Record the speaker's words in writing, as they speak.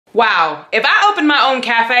Wow, if I opened my own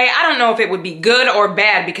cafe, I don't know if it would be good or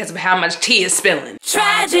bad because of how much tea is spilling.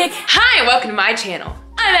 Tragic! Hi and welcome to my channel.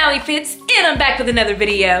 I'm Allie Fitz, and I'm back with another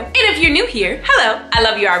video. And if you're new here, hello, I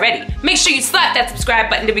love you already. Make sure you slap that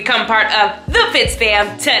subscribe button to become part of the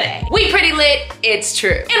FITZFAM today. We pretty lit, it's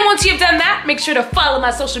true. And once you've done that, make sure to follow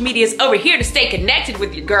my social medias over here to stay connected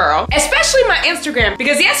with your girl. Especially my Instagram,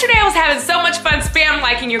 because yesterday I was having so much fun spam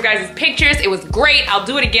liking your guys' pictures. It was great. I'll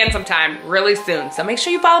do it again sometime really soon. So make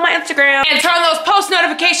sure you follow my Instagram and turn those post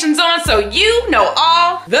notifications on so you know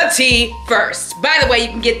all the tea first. By the way, you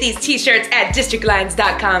can get these t-shirts at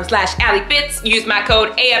districtlines.com/AllieFitz. Use my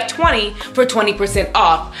code AF20 for 20%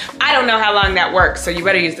 off. I don't know how long that works, so you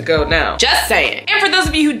better use the code now. Just saying. And for those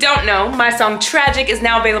of you who don't know, my song Tragic is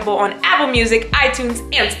now available on Apple Music, iTunes,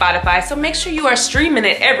 and Spotify, so make sure you are streaming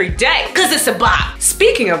it every day, cause it's a bop.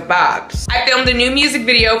 Speaking of bops, I filmed a new music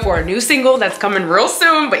video for a new single that's coming real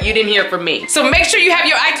soon, but you didn't hear from me. So make sure you have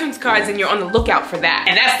your iTunes cards and you're on the lookout for that.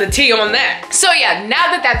 And that's the tea on that. So yeah,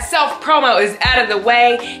 now that that self-promo is out of the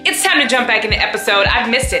way, it's time to jump back into episode. I've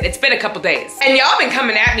missed it. It's been a couple days. And y'all been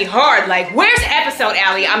coming at me hard, like, where's the episode,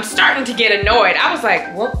 Allie? I'm starting to get annoyed. I was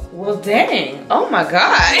like, well dang. Oh my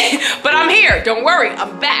God. But I'm here. Don't worry,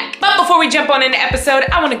 I'm back. But before we jump on into episode,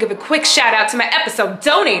 I want to give a quick shout out to my episode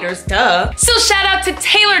donators, duh. So shout out to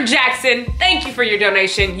Taylor Jackson. Thank you for your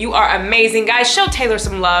donation. You are amazing, guys. Show Taylor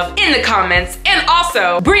some love in the comments. And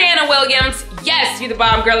also, Brianna Williams. Yes, you the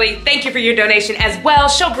bomb, girly. Thank you for your donation as well.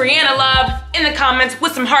 Show Brianna love in the comments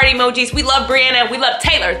with some heart emojis. We love Brianna, we love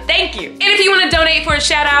Taylor. Thank you. And if you want to donate for a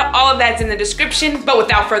shout out, all of that's in the description. But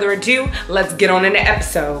without further ado, let's get on into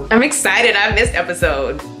episode. I'm excited. I missed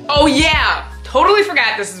episode. Oh yeah, totally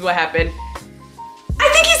forgot this is what happened. I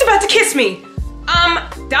think he's about to kiss me.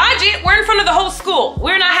 Dodge it. We're in front of the whole school.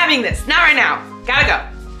 We're not having this. Not right now. Gotta go.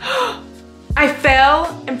 I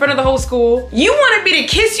fell in front of the whole school. You wanted me to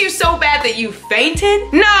kiss you so bad that you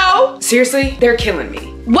fainted? No. Seriously, they're killing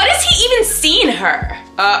me. What has he even seen her?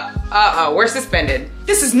 We're suspended.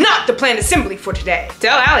 This is not the planned assembly for today.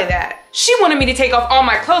 Tell Allie that. She wanted me to take off all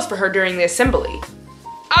my clothes for her during the assembly.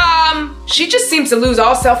 She just seems to lose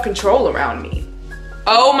all self-control around me.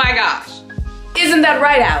 Oh my gosh. Isn't that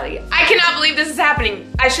right, Allie? I cannot believe this is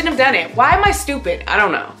happening. I shouldn't have done it. Why am I stupid? I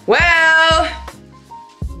don't know. Well,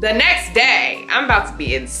 the next day, I'm about to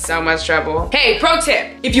be in so much trouble. Hey, pro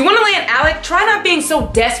tip. If you want to land Alec, try not being so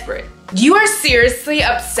desperate. You are seriously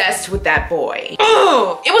obsessed with that boy.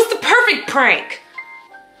 Oh, it was the perfect prank.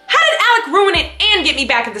 How did Alec ruin it and get me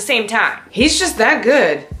back at the same time? He's just that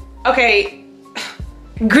good. Okay.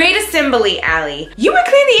 Great assembly, Allie. You were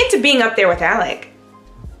clearly into being up there with Alec.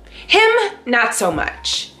 Him, not so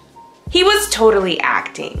much. He was totally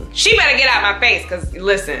acting. She better get out my face, cause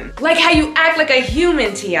listen. Like how you act like a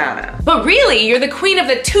human, Tiana. But really, you're the queen of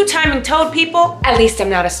the two-timing toad people. At least I'm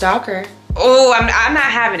not a stalker. Oh, I'm not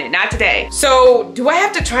having it, not today. So, do I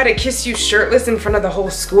have to try to kiss you shirtless in front of the whole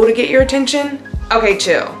school to get your attention? Okay,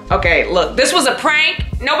 chill. Okay, look, this was a prank.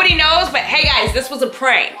 Nobody knows, but hey guys, this was a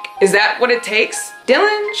prank. Is that what it takes?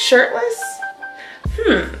 Dylan, shirtless?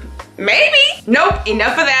 Maybe. Nope,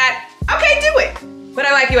 enough of that. Okay, do it. But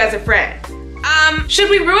I like you as a friend. Should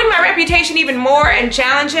we ruin my reputation even more and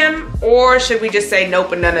challenge him? Or should we just say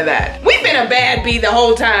nope and none of that? We've been a bad bee the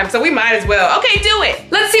whole time, so we might as well. Okay, do it.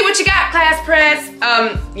 Let's see what you got, class press.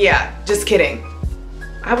 Yeah, just kidding.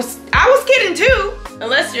 I was kidding too.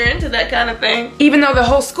 Unless you're into that kind of thing. Even though the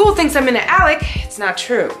whole school thinks I'm into Alec, it's not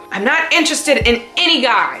true. I'm not interested in any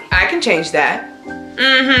guy. I can change that.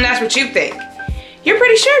 That's what you think. You're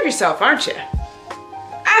pretty sure of yourself, aren't you?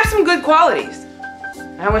 I have some good qualities.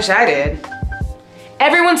 I wish I did.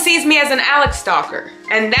 Everyone sees me as an Alex stalker,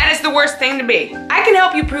 and that is the worst thing to be. I can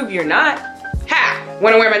help you prove you're not. Ha!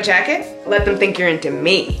 Wanna wear my jacket? Let them think you're into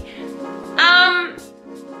me.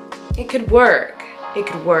 It could work. It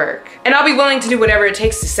could work. And I'll be willing to do whatever it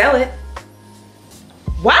takes to sell it.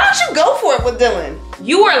 Why don't you go for it with Dylan?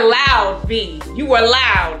 You are loud, V. You are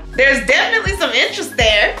loud. There's definitely some interest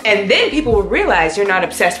there. And then people will realize you're not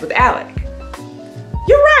obsessed with Alec.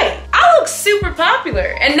 You're right. I look super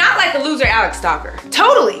popular and not like a loser Alec stalker.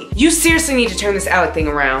 Totally. You seriously need to turn this Alec thing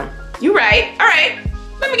around. You right. All right.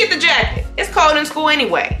 Let me get the jacket. It's cold in school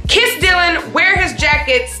anyway. Kiss Dylan, wear his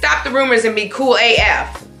jacket, stop the rumors, and be cool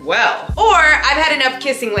AF. Well, or I've had enough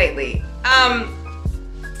kissing lately.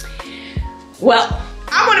 Well,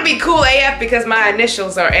 I want to be cool AF because my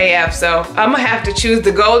initials are AF, so I'm gonna have to choose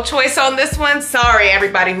the gold choice on this one. Sorry,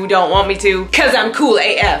 everybody who don't want me to, cause I'm cool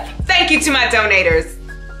AF. Thank you to my donators.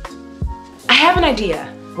 I have an idea.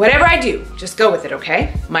 Whatever I do, just go with it,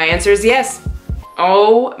 okay? My answer is yes.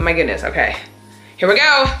 Oh my goodness, okay. Here we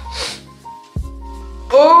go.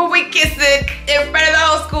 Oh, we kiss it in front of the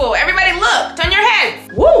whole school. Everybody look, turn your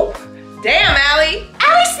heads. Woo, damn, Allie.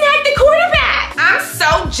 Allie snagged the quarterback. I'm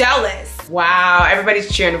so jealous. Wow,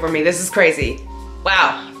 everybody's cheering for me. This is crazy.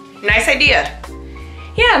 Wow, nice idea.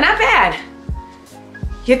 Yeah, not bad.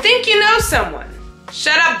 You think you know someone.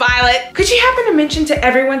 Shut up, Violet. Could you happen to mention to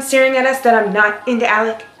everyone staring at us that I'm not into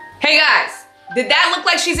Alec? Hey guys, did that look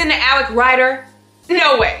like she's into Alec Ryder?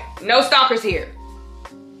 No way, no stalkers here.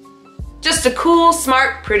 Just a cool,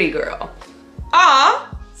 smart, pretty girl.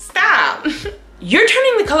 Aw, stop. You're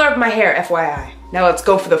turning the color of my hair, FYI. Now let's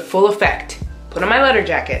go for the full effect. Put on my leather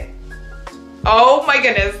jacket. Oh my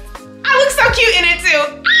goodness. I look so cute in it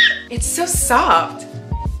too. It's so soft.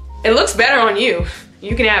 It looks better on you.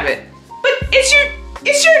 You can have it. But it's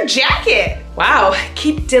your jacket. Wow,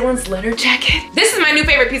 keep Dylan's leather jacket. This is my new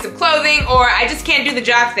favorite piece of clothing, or I just can't do the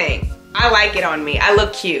jock thing. I like it on me, I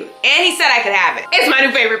look cute. And he said I could have it. It's my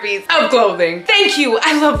new favorite piece of clothing. Thank you,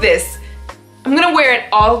 I love this. I'm gonna wear it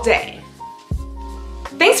all day.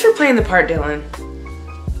 Thanks for playing the part, Dylan.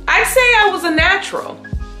 I'd say I was a natural.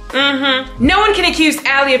 No one can accuse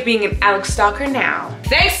Allie of being an Alec stalker now.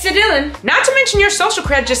 Thanks to Dylan. Not to mention your social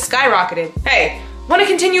cred just skyrocketed. Hey, wanna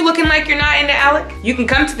continue looking like you're not into Alec? You can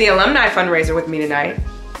come to the alumni fundraiser with me tonight.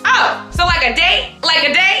 Oh, so like a date? Like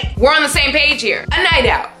a date? We're on the same page here. A night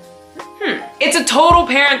out. It's a total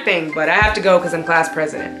parent thing, but I have to go because I'm class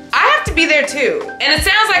president. I have to be there too, and it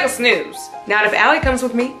sounds like a snooze. Not if Allie comes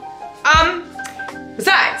with me.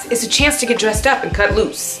 Besides, it's a chance to get dressed up and cut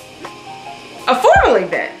loose. A formal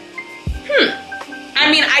event.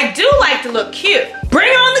 I mean, I do like to look cute.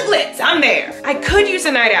 Bring on the glitz, I'm there. I could use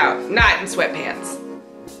a night out, not in sweatpants.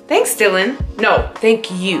 Thanks, Dylan. No,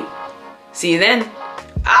 thank you. See you then.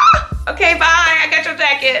 Ah, okay, bye, I got your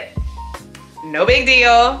jacket. No big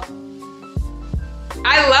deal.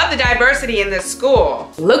 I love the diversity in this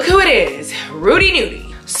school. Look who it is, Rudy Nudie.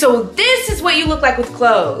 So this is what you look like with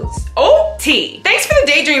clothes. OT. Thanks for the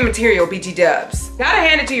daydream material, BT Dubs. Gotta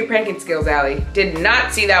hand it to your pranking skills, Allie. Did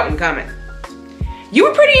not see that one coming. You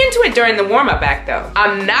were pretty into it during the warm-up act, though.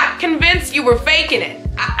 I'm not convinced you were faking it.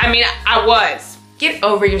 I was. Get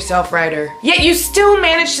over yourself, Ryder. Yet you still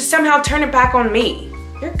managed to somehow turn it back on me.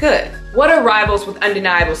 You're good. What are rivals with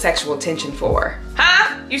undeniable sexual attention for?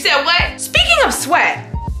 Huh? You said what? Speaking of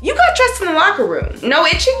sweat, you got dressed in the locker room. No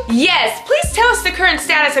itching? Yes, please tell us the current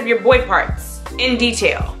status of your boy parts. In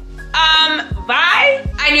detail. Vi?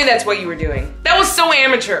 I knew that's what you were doing. That was so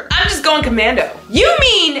amateur. I'm just going commando. You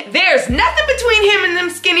mean there's nothing between him and them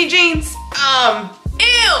skinny jeans?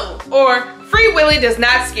 Ew. Or Free Willy does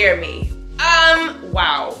not scare me.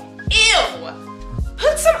 Wow. Ew.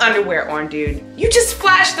 Put some underwear on, dude. You just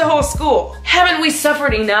flashed the whole school. Haven't we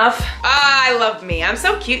suffered enough? I love me. I'm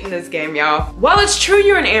so cute in this game, y'all. While it's true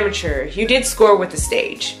you're an amateur, you did score with the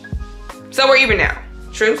stage. So we're even now.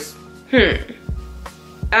 Truce?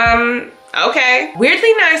 Okay.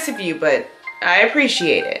 Weirdly nice of you, but I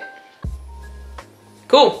appreciate it.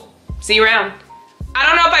 Cool. See you around. I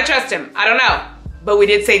don't know if I trust him. I don't know. But we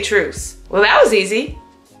did say truce. Well, that was easy.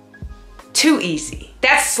 Too easy.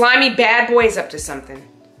 That slimy bad boy is up to something.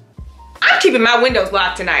 I'm keeping my windows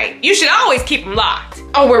locked tonight. You should always keep them locked.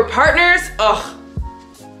 Oh, we're partners? Ugh.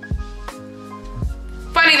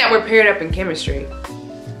 Funny that we're paired up in chemistry.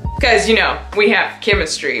 Cause, you know, we have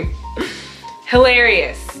chemistry.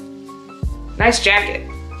 Hilarious. Nice jacket.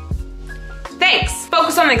 Thanks.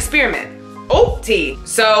 Focus on the experiment. Oh, T.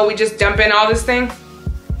 So we just dump in all this thing?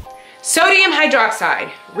 Sodium hydroxide.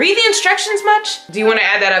 Read the instructions much? Do you want to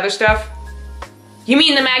add that other stuff? You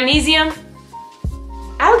mean the magnesium?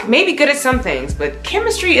 Alec may be good at some things, but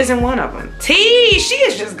chemistry isn't one of them. T, she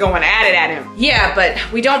is just going at it at him. Yeah, but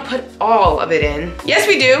we don't put all of it in. Yes,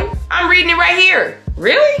 we do. I'm reading it right here.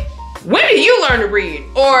 Really? When did you learn to read?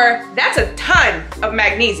 Or that's a ton of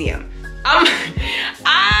magnesium.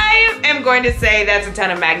 I am going to say that's a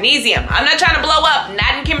ton of magnesium. I'm not trying to blow up,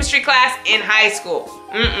 not in chemistry class in high school.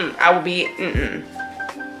 I will be,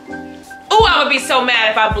 Oh, I would be so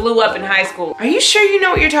mad if I blew up in high school. Are you sure you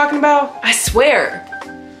know what you're talking about? I swear.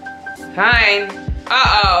 Fine.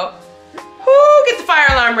 Uh-oh. Whoo, get the fire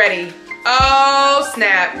alarm ready. Oh,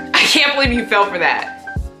 snap. I can't believe you fell for that.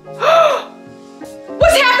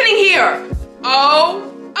 What's happening here?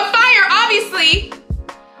 Oh, a fire, obviously.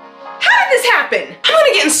 How did this happen? I'm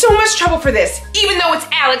gonna get in so much trouble for this, even though it's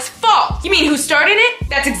Alec's fault. You mean who started it?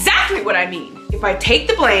 That's exactly what I mean. If I take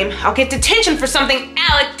the blame, I'll get detention for something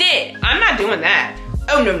Alec did. I'm not doing that.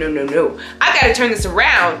 Oh, no. I gotta turn this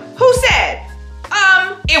around. Who said?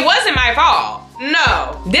 It wasn't my fault.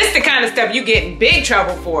 No, this the kind of stuff you get in big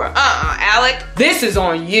trouble for. Alec, this is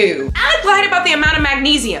on you. Alec lied about the amount of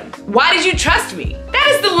magnesium. Why did you trust me? That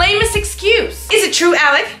is the lamest excuse. Is it true,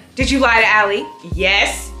 Alec? Did you lie to Allie?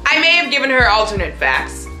 Yes. I may have given her alternate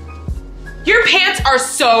facts. Your pants are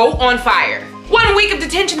so on fire. 1 week of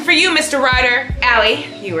detention for you, Mr. Ryder. Allie,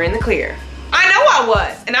 you were in the clear. I know I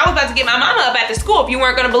was, and I was about to get my mama up at the school if you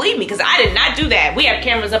weren't gonna believe me, because I did not do that. We have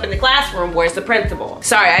cameras up in the classroom. Where's the principal?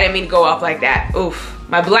 Sorry, I didn't mean to go off like that. Oof,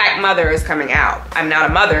 my black mother is coming out. I'm not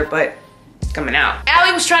a mother, but it's coming out.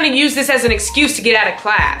 Allie was trying to use this as an excuse to get out of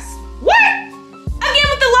class. What? Again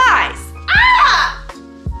with the lies. Ah!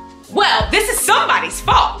 Well, this is somebody's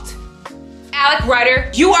fault. Alec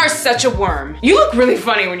Ryder, you are such a worm. You look really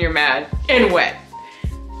funny when you're mad and wet.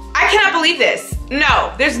 I cannot believe this.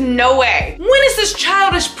 No, there's no way. When is this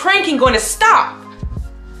childish pranking going to stop?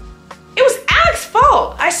 It was Alec's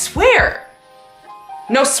fault, I swear.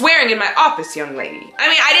 No swearing in my office, young lady. I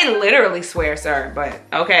mean, I didn't literally swear, sir, but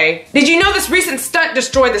okay. Did you know this recent stunt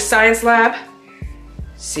destroyed the science lab?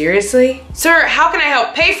 Seriously? Sir, how can I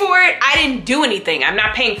help? Pay for it? I didn't do anything. I'm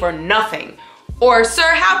not paying for nothing. Or,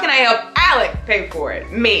 sir, how can I help Alec pay for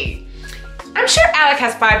it? Me. I'm sure Alec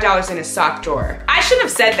has $5 in his sock drawer. I shouldn't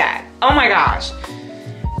have said that. Oh my gosh.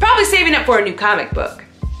 Probably saving up for a new comic book.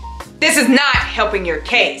 This is not helping your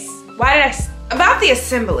case. Why did about the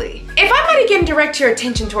assembly. If I might again direct your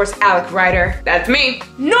attention towards Alec Ryder, that's me.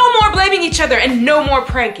 No more blaming each other and no more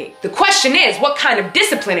pranking. The question is, what kind of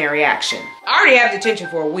disciplinary action? I already have detention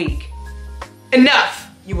for a week. Enough.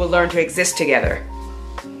 You will learn to exist together.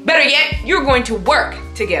 Better yet, you're going to work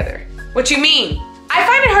together. What you mean? I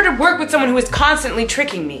find it hard to work with someone who is constantly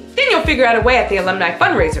tricking me. Then you'll figure out a way at the alumni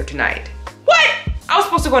fundraiser tonight. What? I was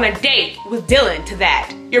supposed to go on a date with Dylan to that.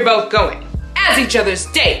 You're both going. As each other's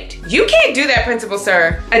date. You can't do that, principal,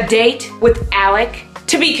 sir. A date with Alec?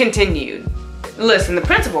 To be continued. Listen, the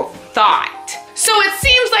principal thought. So it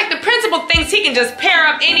seems like the principal thinks he can just pair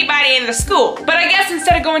up anybody in the school. But I guess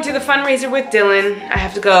instead of going to the fundraiser with Dylan, I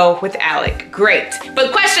have to go with Alec. Great.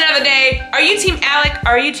 But question of the day, are you team Alec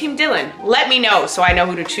or are you team Dylan? Let me know so I know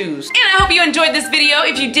who to choose. And I hope you enjoyed this video.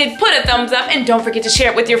 If you did, put a thumbs up and don't forget to share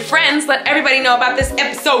it with your friends. Let everybody know about this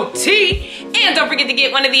episode T. And don't forget to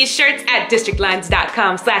get one of these shirts at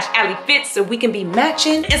districtlines.com/AllieFitz so we can be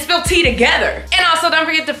matching and spill tea together. And also don't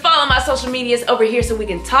forget to follow my social medias over here so we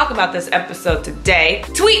can talk about this episode today.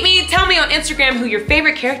 Tweet me, tell me on Instagram who your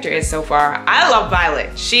favorite character is so far. I love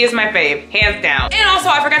Violet. She is my fave, hands down. And also,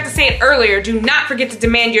 I forgot to say it earlier, do not forget to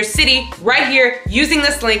demand your city right here using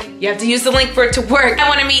this link. You have to use the link for it to work. I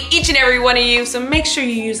want to meet each and every one of you, so make sure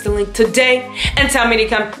you use the link today and tell me to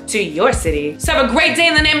come to your city. So have a great day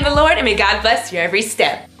in the name of the Lord, and may God bless your every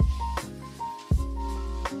step.